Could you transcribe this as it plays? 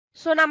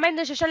So நம்ம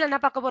இந்த செஷன்ல என்ன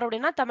பார்க்க போறோம்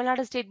அப்படின்னா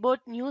Tamil Nadu state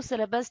board new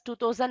syllabus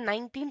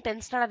 2019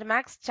 10th standard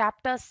maths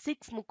chapter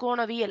 6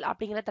 முக்கோணவியல்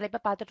அப்படிங்கிற தலைப்பை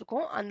பார்த்துட்டு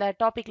இருக்கோம். அந்த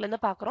டாபிக்ல இருந்து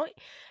பார்க்குறோம்.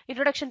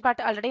 இன்ட்ரோடக்ஷன்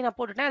பார்ட் ஆல்ரெடி நான்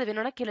போட்டுட்டேன். அது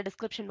வேணும்னா கீழே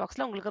டிஸ்கிரிப்ஷன்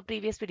பாக்ஸ்ல உங்களுக்கு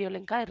ப்ரீவியஸ் வீடியோ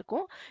லிங்கா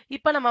இருக்கும்.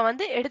 இப்போ நம்ம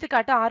வந்து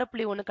எடுத்துக்காட்டு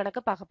 6.1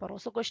 கணக்கு பார்க்க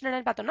போறோம். ஸோ கொஸ்டின்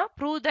என்னன்னு பார்த்தோம்னா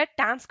prove that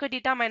tan square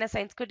theta minus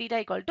sin square theta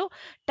equal to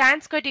tan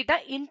square theta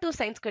into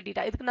sin square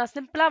theta. இதுக்கு நான்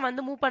சிம்பிளா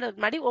வந்து மூவ்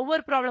பண்ணதுக்கு முன்னாடி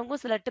ஒவ்வொரு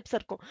ப்ராப்ளமுக்கும் சில டிப்ஸ்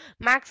இருக்கும்.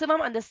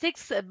 மேக்ஸிமம் அந்த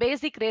 6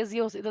 பேசிக்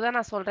ரேஷியோஸ் இதுதான்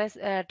நான் சொல்றேன்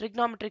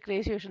trigonometry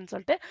ரேஷியோஸ்னு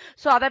சொல்லிட்டு.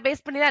 ஸோ அதை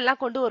பேஸ் பண்ணி தான்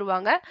எல்லாம் கொண்டு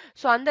வருவாங்க.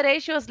 ஸோ அந்த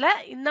ரேஷியோஸ்ல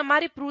இந்த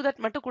மாதிரி ப்ரூவ்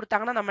தட் மட்டும்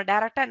கொடுத்தாங்கன்னா நம்ம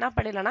டைரக்டா என்ன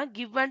பண்ணிடலாம்னா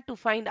given to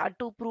find or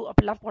to prove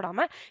அப்படிலாம்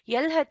போடாம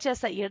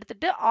LHS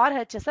எடுத்துட்டு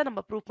RHS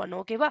நம்ம ப்ரூவ்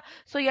பண்ணும். ஓகேவா?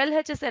 ஸோ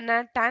LHS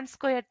என்ன tan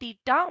square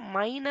theta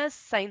minus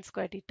sin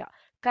square theta.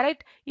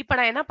 Correct. இப்போ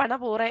நான் என்ன பண்ண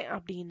போறேன்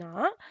அப்படின்னா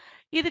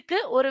இதுக்கு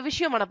ஒரு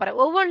விஷயம் பண்ண போறேன்.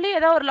 ஒவ்வொன்றிலும்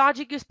ஏதாவது ஒரு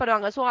லாஜிக் யூஸ்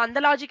பண்ணுவாங்க. ஸோ அந்த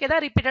லாஜிக்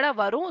ஏதாவது ரிப்பீட்டடா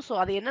வரும். ஸோ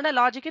அது என்னென்ன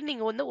லாஜிக்னு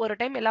நீங்க வந்து ஒரு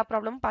டைம் எல்லா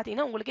ப்ராப்ளமும்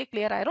பார்த்தீங்கன்னா உங்களுக்கே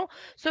கிளியர் ஆயிரும்.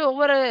 ஸோ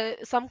ஒவ்வொரு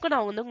சம்க்கு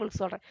நான் வந்து உங்களுக்கு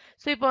சொல்றேன்.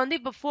 ஸோ இப்போ வந்து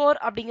இப்போ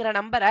 4 அப்படிங்கிற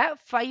நம்பரை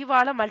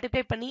 5ஆல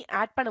மல்டிப்ளை பண்ணி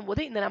ஆட்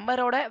பண்ணும்போது இந்த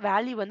நம்பரோட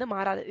வேல்யூ வந்து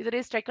மாறாது.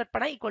 இதே ஸ்ட்ரைக் அவுட்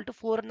பண்ணா ஈக்குவல் டு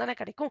 4 தானே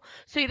கிடைக்கும்.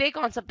 ஸோ இதே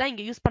கான்செப்ட் தான்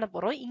இங்க யூஸ் பண்ண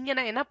போறோம். இங்க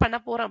நான் என்ன பண்ண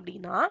போறேன்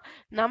அப்படின்னா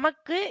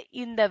நமக்கு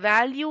இந்த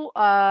வேல்யூ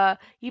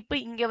இப்போ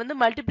இங்க வந்து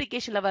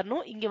மல்டிப்ளிகேஷன்ல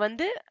வரணும். இங்க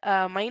வந்து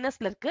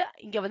மைனஸ்ல இருக்கு.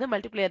 இங்க வந்து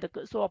மல்டிப்ளை இருக்கு.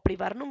 ஸோ அப்படி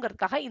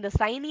வரணுங்கிறதுக்காக இந்த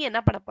சைனி என்ன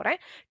பண்ண போறேன்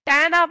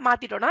டேனா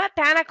மாத்திட்டோம்னா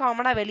டேனா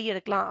காமனா வெளியே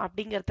எடுக்கலாம்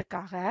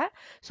அப்படிங்கிறதுக்காக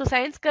ஸோ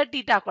சைன் ஸ்கொயர்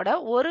தீட்டா கூட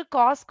ஒரு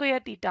காஸ்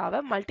ஸ்கொயர் தீட்டாவை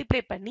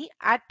மல்டிப்ளை பண்ணி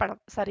ஆட் பண்ண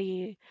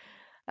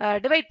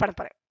டிவைட் பண்ண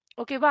போறேன்.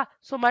 ஓகேவா?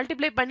 ஸோ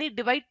மல்டிப்ளை பண்ணி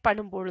டிவைட்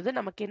பண்ணும் பொழுது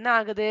நமக்கு என்ன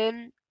ஆகுது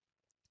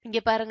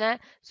இங்க பாருங்க.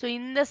 ஸோ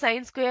இந்த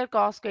சைன் ஸ்கொயர்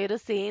காஸ் ஸ்கொயர்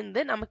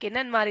சேர்ந்து நமக்கு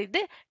என்னன்னு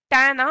மாறிடுது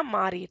டேனா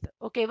மாறிடுது.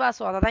 ஓகேவா?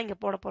 ஸோ அதை தான் இங்க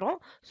போட போறோம்.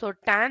 So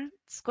tan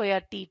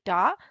square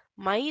theta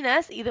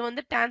minus இது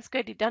வந்து tan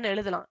ஸ்கொயர் தீட்டான்னு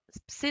எழுதலாம்.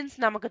 சின்ஸ்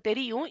நமக்கு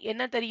தெரியும்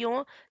என்ன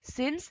தெரியும்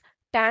since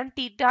tan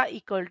theta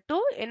equal to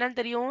என்னன்னு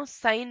தெரியும்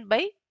சைன்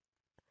பை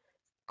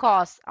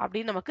காஸ்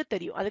அப்படின்னு நமக்கு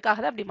தெரியும். அதுக்காக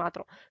தான் அப்படி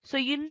மாத்துறோம். So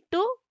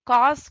into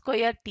cos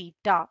square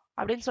theta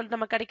அப்படின்னு சொல்லிட்டு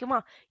நமக்கு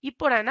கிடைக்குமா?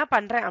 இப்போ நான் என்ன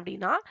பண்றேன்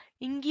அப்படின்னா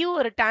இங்கேயும்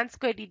ஒரு tan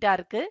ஸ்கொயர் தீட்டா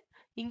இருக்கு,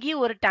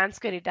 இங்கேயும் ஒரு tan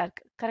ஸ்கொயர் தீட்டா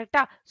இருக்கு.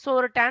 கரெக்டா? ஸோ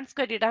ஒரு tan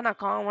ஸ்கொயர் தீட்டா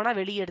நான் காமனா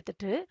வெளியே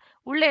எடுத்துட்டு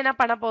உள்ள என்ன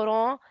பண்ண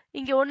போறோம்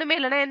இங்க ஒண்ணுமே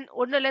இல்லைன்னா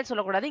ஒண்ணு இல்லைன்னு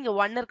சொல்லக்கூடாது. இங்க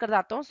 1 இருக்கிறது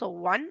அர்த்தம். ஸோ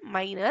 1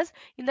 மைனஸ்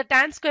இந்த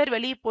tan ஸ்கொயர்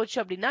வெளியே போச்சு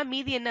அப்படின்னா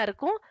மீதி என்ன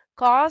இருக்கும்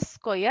காஸ்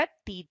ஸ்கொயர்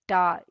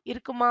தீட்டா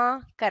இருக்குமா?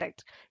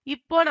 கரெக்ட்.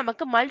 இப்போ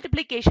நமக்கு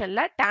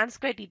மல்டிப்ளிகேஷன்ல tan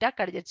ஸ்கொயர் தீட்டா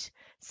கிடைச்சிருச்சு.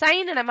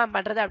 சைன் என்ன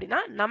பண்றது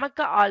அப்படின்னா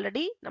நமக்கு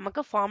ஆல்ரெடி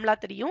நமக்கு ஃபார்முலா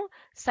தெரியும்.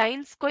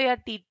 Sine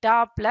square theta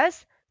plus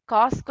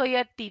cos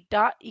square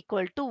theta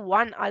equal to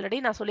 1 already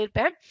நான்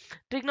சொல்லியிருப்பேன்.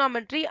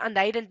 ட்ரிக்னாமெட்ரி அண்ட்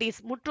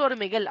ஐடென்டிஸ்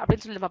முற்றொருமைகள்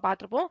அப்படின்னு சொல்லி நம்ம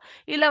பார்த்திருப்போம்.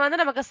 இல்ல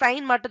வந்து நமக்கு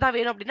சைன் மட்டும் தான்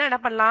வேணும் அப்படின்னா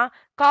என்ன பண்ணலாம்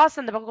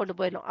காஸ் அந்த பக்கம் கொண்டு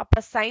போயிடலாம்.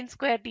 அப்ப sine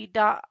square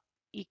theta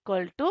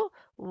equal to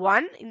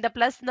 1 இந்த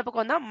பிளஸ் இந்த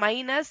பக்கம் வந்தா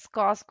minus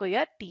cos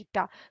square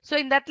theta. So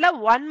இந்த இடத்துல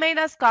 1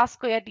 மைனஸ் காஸ்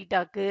ஸ்கொயர்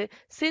தீட்டாக்கு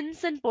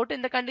சின்ஸ் போட்டு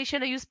இந்த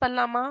கண்டிஷனை யூஸ்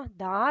பண்ணலாமா?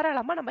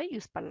 தாராளமா நம்ம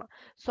யூஸ் பண்ணலாம்.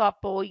 சோ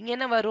அப்போ இங்க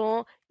என்ன வரும்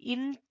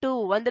இன்டு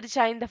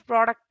வந்துடுச்சா இந்த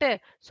product.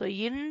 So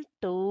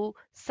into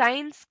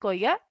sine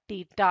square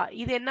theta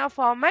இது என்ன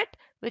format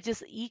which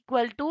is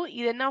equal to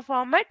இது என்ன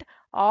ஃபார்மேட்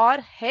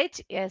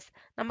RHS.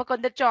 நமக்கு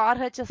வந்துச்சு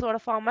RHS ஓட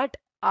ஃபார்மேட்.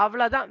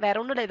 அவ்வளவுதான், வேற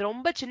ஒண்ணும் இல்லை. இது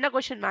ரொம்ப சின்ன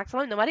கொஸ்டின்.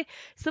 மேக்ஸிமம் இந்த மாதிரி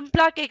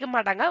சிம்பிளா கேட்க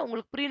மாட்டாங்க.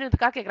 உங்களுக்கு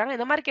புரியணுதுக்காக கேட்கறாங்க.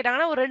 இந்த மாதிரி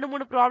கேட்டாங்கன்னா ஒரு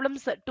 2-3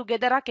 ப்ராப்ளம்ஸ்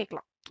டுகெதரா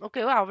கேட்கலாம்.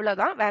 ஓகேவா?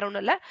 அவ்வளவுதான், வேற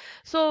ஒண்ணும் இல்லை.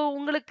 ஸோ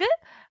உங்களுக்கு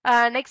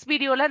நெக்ஸ்ட்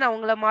வீடியோல நான்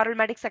உங்களை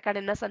Marvelmatix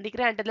Academy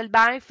சந்திக்கிறேன். Until then,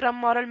 bye from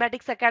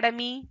Marvelmatix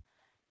Academy.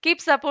 Keep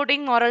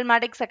supporting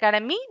Marvelmatix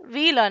Academy.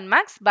 We learn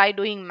max by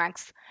doing max.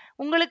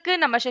 உங்களுக்கு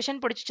நம்ம செஷன்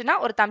பிடிச்சிச்சுன்னா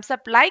ஒரு thumbs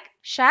up, like,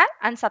 share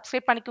and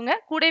subscribe பண்ணிக்கோங்க.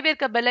 கூடவே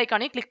இருக்க பெல்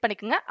ஐக்கானையும் கிளிக்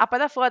பண்ணிக்கோங்க.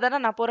 அப்பதான் ஃபர்தரா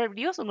நான் போற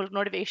வீடியோஸ் உங்களுக்கு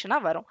நோட்டிஃபிகேஷனா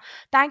வரும்.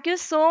 Thank you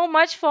so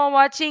much for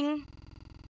watching.